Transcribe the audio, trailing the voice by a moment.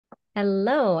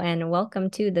Hello and welcome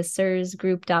to the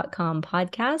CIRSGroup.com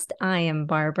podcast. I am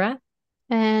Barbara,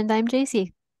 And I'm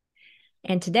Jacie.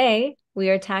 and today we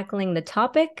are tackling the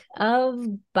topic of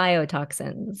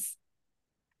biotoxins.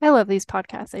 I love these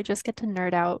podcasts. I just get to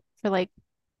nerd out for like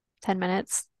 10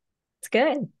 minutes. It's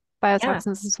good. Yeah,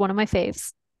 Biotoxins is one of my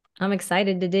faves. I'm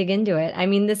excited to dig into it. I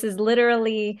mean, this is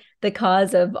literally the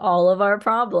cause of all of our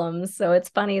problems. So it's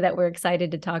funny that we're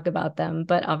excited to talk about them,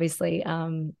 but obviously,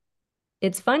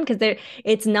 it's fun because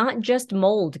it's not just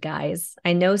mold, guys.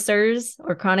 I know CIRS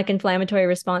or chronic inflammatory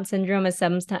response syndrome is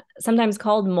sometimes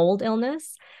called mold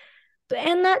illness.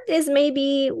 And that is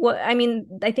maybe what I mean.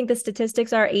 I think the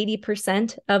statistics are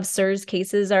 80% of CIRS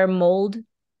cases are mold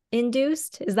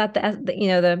induced. Is that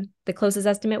the closest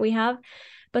estimate we have?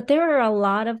 But there are a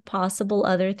lot of possible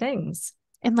other things.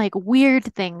 And like weird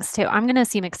things too. I'm gonna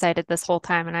seem excited this whole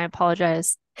time, and I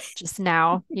apologize just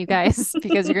now, you guys,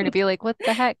 because you're gonna be like, what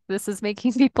the heck? This is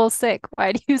making people sick.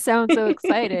 Why do you sound so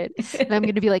excited? And I'm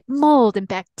gonna be like, mold and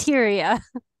bacteria.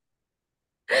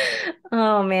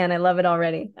 Oh man, I love it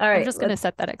already. All I'm right, just gonna let's.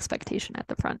 set that expectation at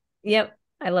the front. Yep,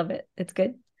 I love it. It's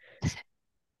good.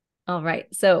 All right.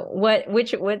 So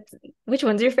which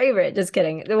one's your favorite? Just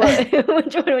kidding.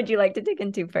 Which one would you like to dig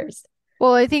into first?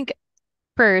 Well, I think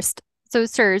first, so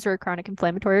CIRS or chronic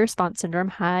inflammatory response syndrome.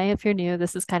 Hi, if you're new,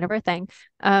 this is kind of our thing.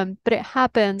 But it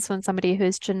happens when somebody who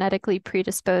is genetically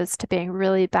predisposed to being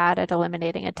really bad at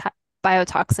eliminating a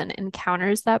biotoxin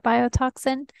encounters that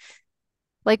biotoxin.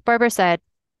 Like Barbara said,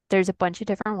 there's a bunch of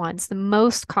different ones. The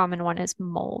most common one is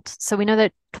mold. So we know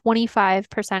that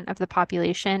 25% of the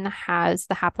population has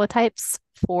the haplotypes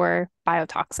for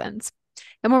biotoxins.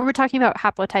 And when we're talking about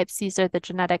haplotypes, these are the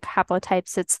genetic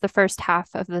haplotypes. It's the first half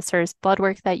of the CIRS blood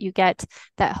work that you get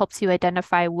that helps you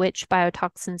identify which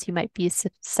biotoxins you might be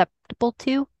susceptible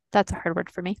to. That's a hard word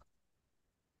for me.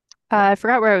 I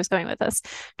forgot where I was going with this.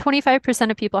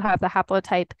 25% of people have the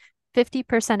haplotype,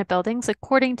 50% of buildings,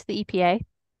 according to the EPA,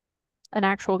 an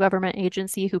actual government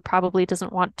agency who probably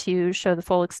doesn't want to show the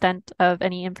full extent of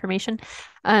any information,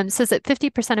 says that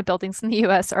 50% of buildings in the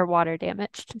US are water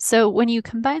damaged. So when you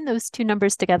combine those two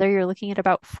numbers together, you're looking at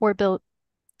about 4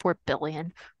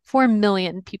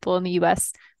 million people in the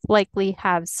US likely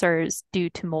have CIRS due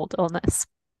to mold illness.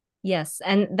 Yes,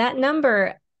 and that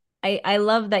number, I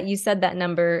love that you said that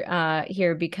number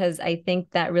here because I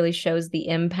think that really shows the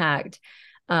impact.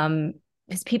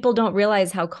 Because people don't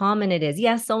realize how common it is.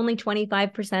 Yes, only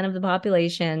 25% of the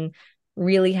population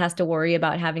really has to worry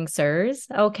about having CIRS.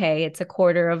 Okay, it's a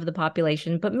quarter of the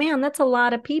population, but man, that's a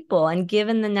lot of people. And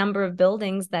given the number of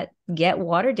buildings that get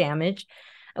water damage,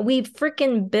 we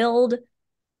freaking build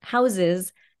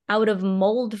houses out of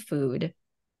mold food.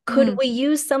 Could Mm. we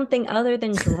use something other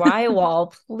than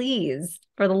drywall, please?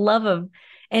 For the love of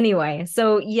anyway.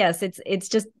 So yes, it's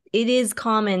just it is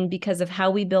common because of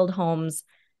how we build homes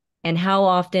and how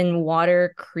often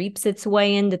water creeps its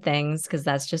way into things because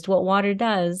that's just what water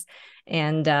does.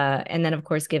 And then of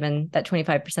course, given that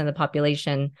 25% of the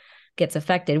population gets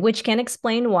affected, which can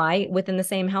explain why within the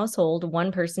same household,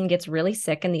 one person gets really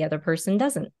sick and the other person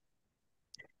doesn't,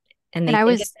 and And they I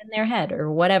think it's was, in their head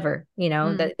or whatever,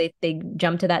 mm, that they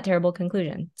jump to that terrible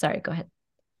conclusion. Sorry, go ahead.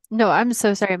 no, I'm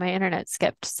so sorry, my internet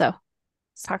skipped. So I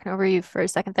was talking over you for a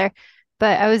second there.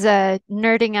 But I was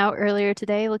nerding out earlier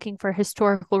today looking for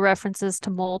historical references to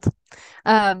mold.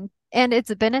 And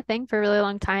it's been a thing for a really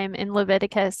long time in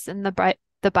Leviticus and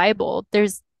the Bible.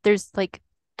 There's like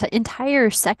entire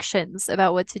sections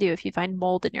about what to do if you find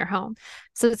mold in your home.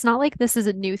 So it's not like this is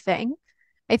a new thing.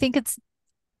 I think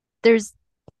there's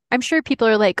I'm sure people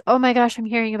are like, "Oh my gosh, I'm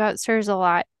hearing about CIRS a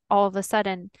lot all of a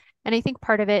sudden." And I think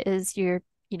part of it is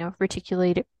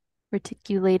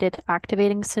reticulated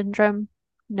activating syndrome.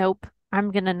 Nope.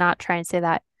 I'm gonna not try and say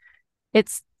that.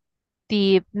 It's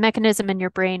the mechanism in your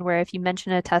brain where if you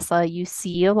mention a Tesla, you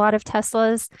see a lot of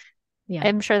Teslas. Yeah,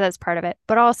 I'm sure that's part of it.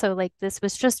 But also, like, this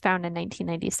was just found in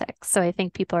 1996. So I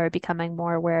think people are becoming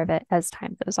more aware of it as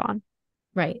time goes on.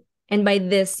 right. And by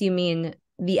this, you mean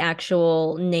the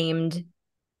actual named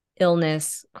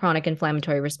illness, chronic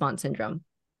inflammatory response syndrome.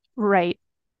 Right.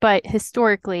 But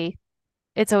historically,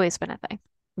 it's always been a thing.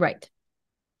 Right.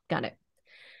 Got it.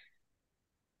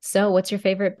 So, what's your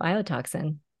favorite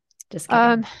biotoxin? Just kidding.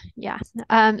 Um, yeah.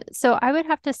 So I would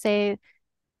have to say,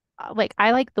 like,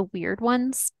 I like the weird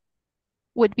ones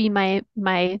would be my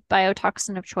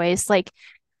biotoxin of choice. Like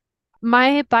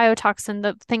my biotoxin,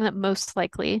 the thing that most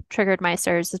likely triggered my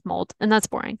CIRS is mold, and that's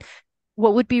boring.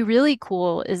 What would be really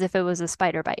cool is if it was a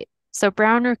spider bite. So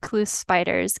brown recluse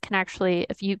spiders can actually,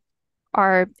 if you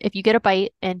get a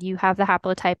bite and you have the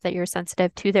haplotype that you're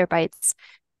sensitive to their bites,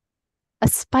 a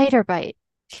spider bite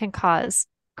can cause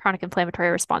chronic inflammatory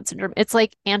response syndrome. It's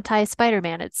like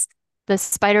anti-Spider-Man. It's the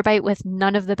spider bite with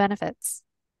none of the benefits.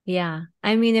 Yeah.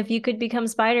 I mean, if you could become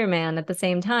Spider-Man at the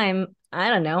same time, I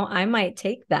don't know, I might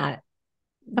take That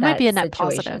might be that a net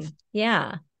positive. situation.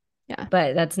 Yeah, Yeah,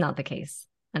 but that's not the case,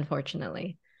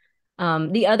 unfortunately.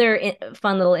 The other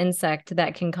fun little insect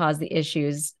that can cause the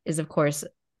issues is, of course,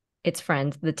 its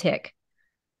friend, the tick,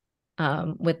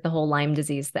 with the whole Lyme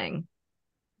disease thing.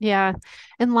 yeah.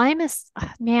 And Lyme is,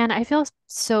 man, I feel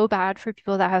so bad for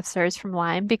people that have SIRS from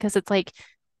Lyme because it's like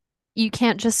you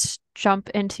can't just jump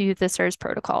into the CIRS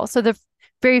protocol. So the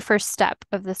very first step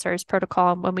of the CIRS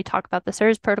protocol, when we talk about the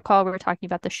CIRS protocol, we're talking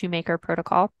about the Shoemaker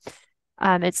protocol.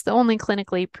 It's the only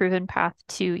clinically proven path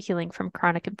to healing from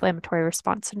chronic inflammatory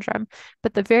response syndrome.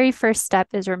 But the very first step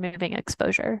is removing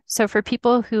exposure. So for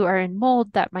people who are in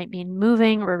mold, that might mean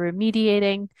moving or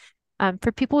remediating.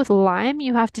 For people with Lyme,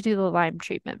 you have to do the Lyme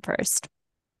treatment first.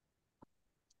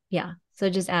 Yeah. So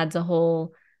it just adds a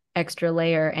whole extra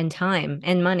layer and time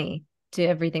and money to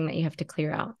everything that you have to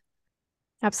clear out.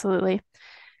 Absolutely.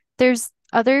 There's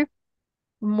other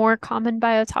more common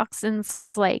biotoxins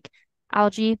like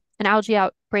algae. An algae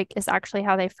outbreak is actually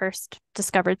how they first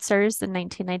discovered SIRS in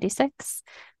 1996.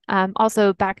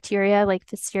 Also, bacteria like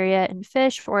Listeria in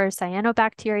fish or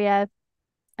cyanobacteria.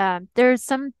 There's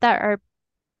some that are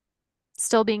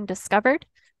still being discovered.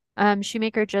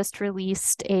 Shoemaker just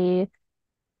released a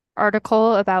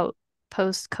article about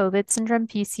post-COVID syndrome,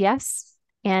 PCS,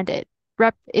 and it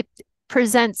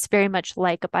presents very much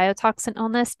like a biotoxin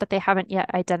illness, but they haven't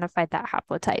yet identified that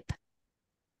haplotype.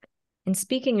 And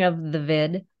speaking of the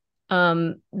vid,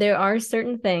 there are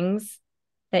certain things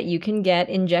that you can get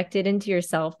injected into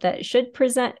yourself that should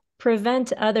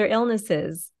prevent other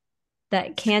illnesses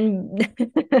that can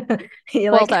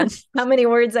you Well like done. how many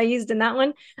words I used in that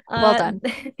one? Well Uh done.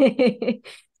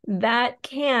 that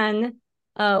can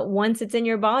once it's in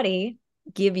your body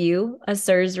give you a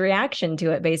SIRS reaction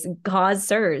to it, basically cause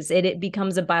SIRS. It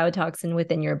becomes a biotoxin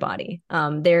within your body.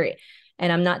 There,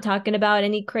 and I'm not talking about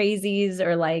any crazies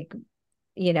or like,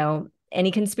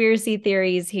 any conspiracy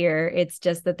theories here. It's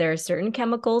just that there are certain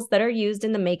chemicals that are used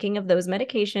in the making of those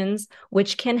medications,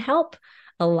 which can help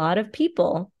a lot of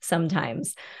people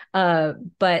sometimes.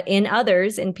 But in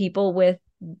others, in people with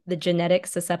the genetic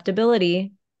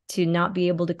susceptibility to not be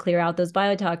able to clear out those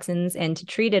biotoxins and to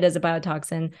treat it as a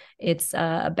biotoxin, it's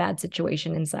a bad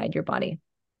situation inside your body.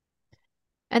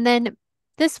 And then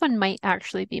this one might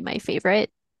actually be my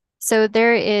favorite. So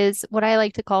there is what I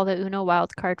like to call the Uno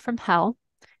wild card from hell.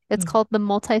 It's Mm. called the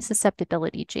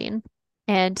multi-susceptibility gene.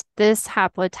 And this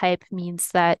haplotype means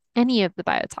that any of the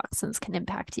biotoxins can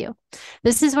impact you.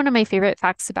 This is one of my favorite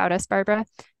facts about us, Barbara.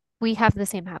 We have the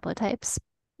same haplotypes.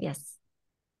 Yes.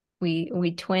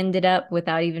 We twinned it up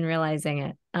without even realizing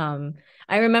it.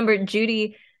 I remember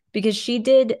Judy because she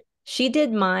did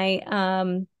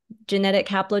my genetic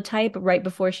haplotype right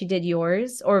before she did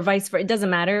yours, or vice versa. It doesn't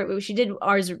matter. She did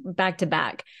ours back to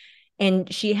back.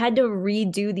 And she had to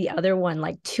redo the other one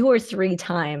like two or three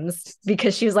times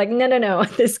because she was like, no, no, no,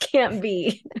 this can't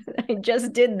be. I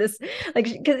just did this. Like,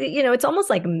 because, it's almost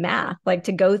like math, like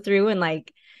to go through and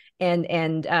like, and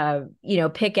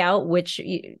pick out which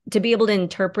to be able to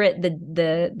interpret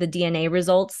the DNA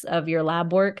results of your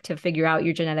lab work to figure out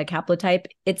your genetic haplotype.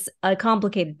 It's a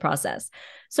complicated process.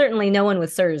 Certainly no one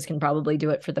with SIRS can probably do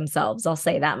it for themselves. I'll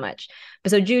say that much.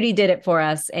 But so Judy did it for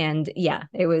us, and yeah,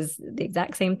 it was the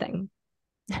exact same thing.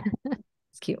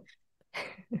 It's cute.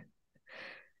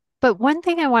 But one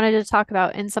thing I wanted to talk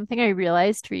about, and something I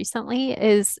realized recently,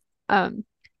 is um,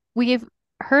 we've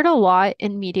heard a lot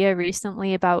in media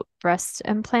recently about breast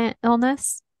implant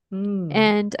illness. Mm.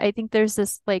 And I think there's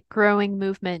this like growing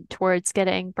movement towards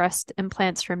getting breast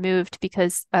implants removed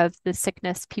because of the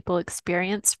sickness people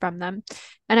experience from them.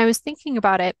 And I was thinking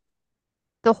about it.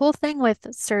 The whole thing with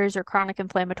CIRS or chronic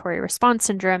inflammatory response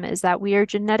syndrome is that we are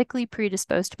genetically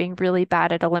predisposed to being really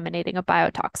bad at eliminating a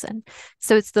biotoxin.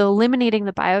 So it's the eliminating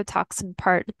the biotoxin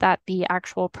part that the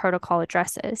actual protocol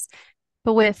addresses.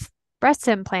 But with breast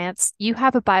implants, you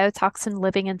have a biotoxin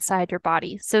living inside your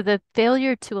body. So the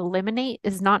failure to eliminate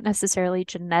is not necessarily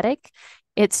genetic.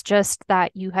 It's just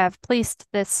that you have placed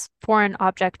this foreign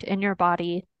object in your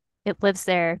body. It lives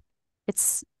there.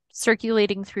 It's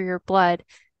circulating through your blood.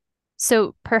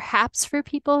 So perhaps for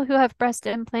people who have breast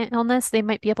implant illness, they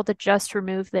might be able to just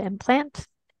remove the implant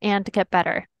and get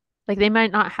better. Like they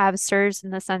might not have SIRS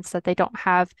in the sense that they don't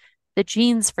have the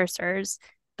genes for SIRS,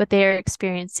 but they are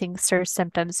experiencing SIRS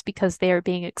symptoms because they are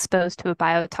being exposed to a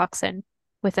biotoxin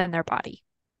within their body.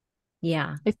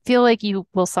 Yeah. I feel like you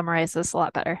will summarize this a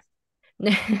lot better.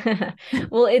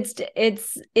 Well,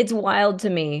 it's wild to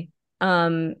me.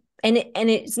 and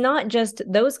it's not just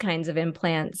those kinds of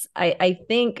implants. I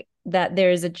think that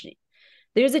there's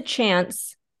a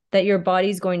chance that your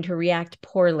body's going to react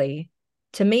poorly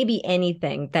to maybe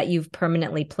anything that you've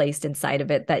permanently placed inside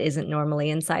of it that isn't normally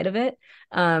inside of it.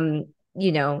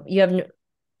 You have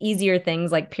easier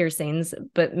things like piercings,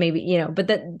 but maybe, but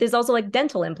there's also like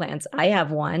dental implants. I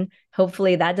have one.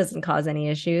 Hopefully that doesn't cause any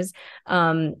issues.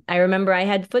 I remember I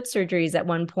had foot surgeries at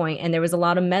one point and there was a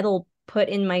lot of metal put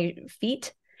in my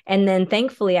feet. And then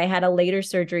thankfully I had a later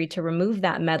surgery to remove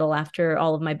that metal after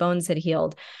all of my bones had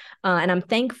healed. And I'm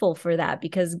thankful for that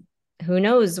because who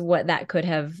knows what that could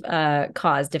have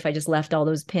caused if I just left all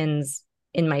those pins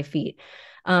in my feet.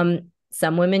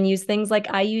 Some women use things like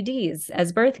IUDs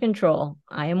as birth control.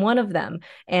 I am one of them.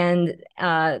 And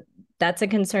that's a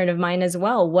concern of mine as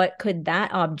well. What could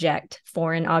that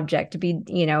foreign object, be,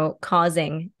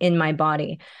 causing in my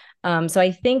body? So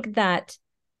I think that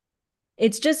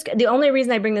it's just the only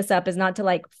reason I bring this up is not to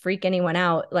like freak anyone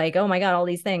out, like, oh my God, all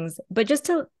these things, but just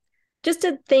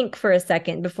to think for a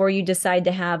second before you decide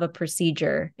to have a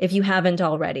procedure, if you haven't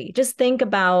already. Just think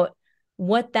about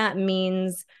what that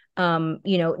means. Know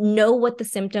what the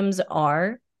symptoms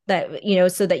are that,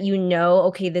 so that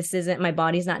okay, this isn't, my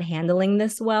body's not handling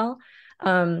this well.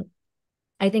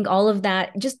 I think all of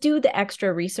that, just do the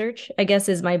extra research, I guess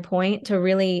is my point, to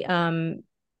really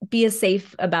be as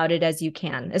safe about it as you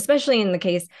can, especially in the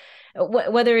case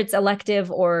whether it's elective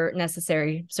or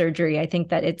necessary surgery. I think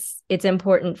that it's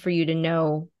important for you to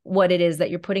know what it is that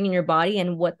you're putting in your body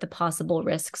and what the possible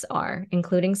risks are,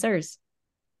 including CIRS.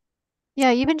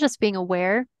 Yeah, even just being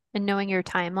aware and knowing your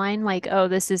timeline, like, oh,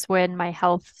 this is when my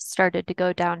health started to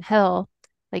go downhill.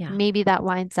 Like Yeah. maybe that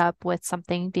lines up with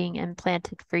something being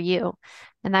implanted for you.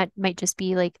 And that might just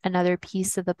be like another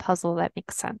piece of the puzzle that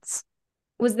makes sense.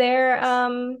 Was there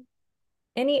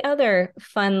any other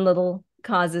fun little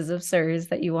causes of CIRS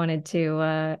that you wanted to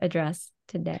address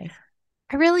today?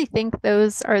 I really think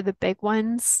those are the big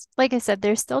ones. Like I said,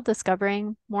 they're still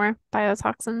discovering more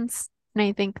biotoxins, and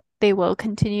I think they will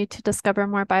continue to discover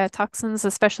more biotoxins,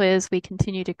 especially as we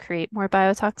continue to create more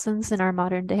biotoxins in our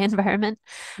modern day environment.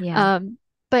 Yeah. Um,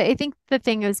 but I think the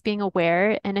thing is being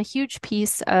aware, and a huge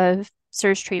piece of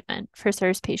CIRS treatment for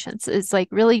CIRS patients is like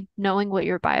really knowing what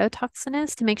your biotoxin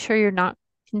is to make sure you're not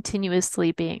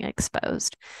continuously being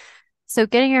exposed. So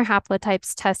getting your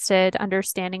haplotypes tested,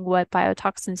 understanding what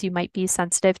biotoxins you might be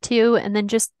sensitive to, and then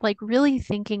just like really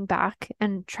thinking back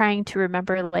and trying to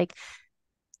remember, like,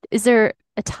 is there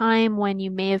a time when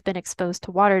you may have been exposed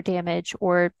to water damage,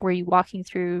 or were you walking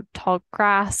through tall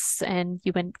grass and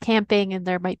you went camping and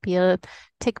there might be a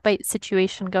tick bite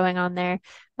situation going on there?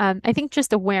 I think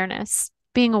just awareness,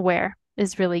 being aware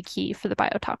is really key for the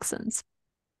biotoxins.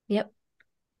 Yep.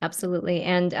 Absolutely.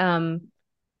 And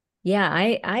yeah,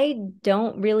 I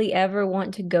don't really ever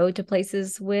want to go to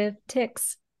places with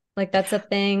ticks. Like that's a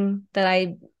thing that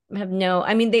I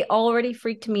mean, they already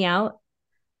freaked me out.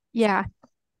 Yeah.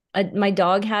 My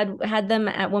dog had them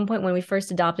at one point when we first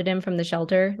adopted him from the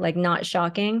shelter, like not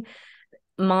shocking.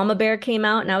 Mama bear came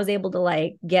out and I was able to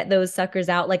like get those suckers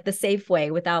out like the safe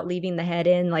way without leaving the head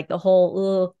in, like the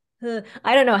whole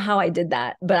I don't know how I did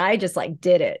that, but I just like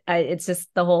did it. It's just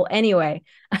the whole anyway.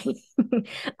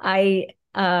 I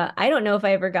I don't know if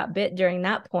I ever got bit during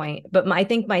that point, but I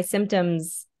think my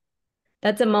symptoms,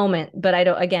 that's a moment, but I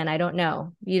don't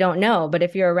know. You don't know, but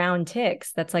if you're around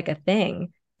ticks, that's like a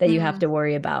thing that you have Mm. to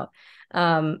worry about.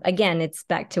 Again, it's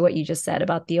back to what you just said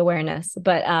about the awareness.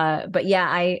 But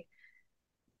yeah,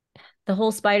 the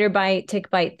whole spider bite,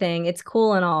 tick bite thing, it's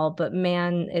cool and all, but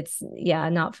man, it's yeah,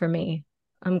 not for me.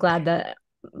 I'm glad that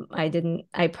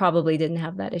I probably didn't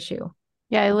have that issue.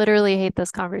 Yeah, I literally hate this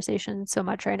conversation so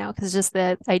much right now because just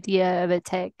the idea of a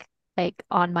tick like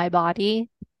on my body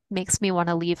makes me want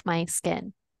to leave my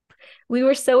skin. We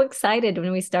were so excited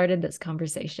when we started this Well,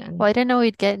 conversation. I didn't know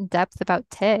we'd get in depth about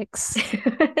ticks.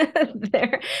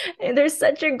 they're they're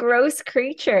such a gross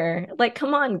creature. Like,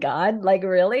 come on, God. Like,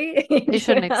 really? They You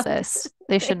shouldn't have exist.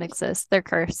 They shouldn't exist. They're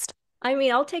cursed. I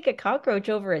mean, I'll take a cockroach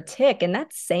over a tick, and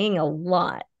that's saying a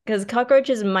lot because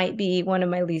cockroaches might be one of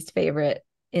my least favorite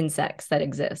insects that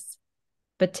exists,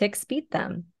 but ticks beat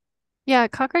them. Yeah,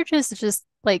 cockroaches just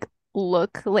like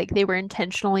look like they were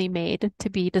intentionally made to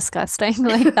be disgusting.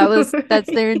 Like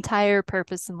that's their entire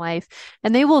purpose in life.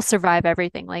 And they will survive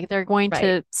everything. Like they're going Right,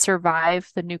 to survive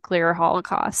the nuclear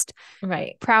holocaust.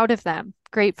 right. Proud of them.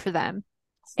 Great for them.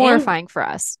 And Horrifying for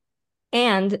us.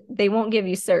 they won't give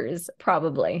you CIRS,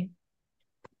 probably.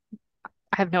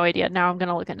 I have no idea. Now I'm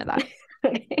gonna look into that.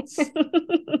 Okay.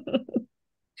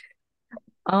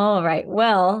 All right.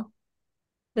 Well,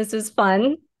 this was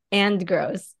fun and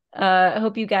gross. I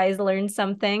hope you guys learned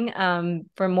something.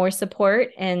 For more support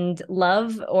and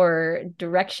love or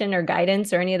direction or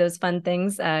guidance or any of those fun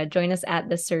things, join us at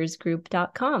the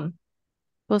cirsgroup.com.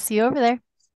 We'll see you over there.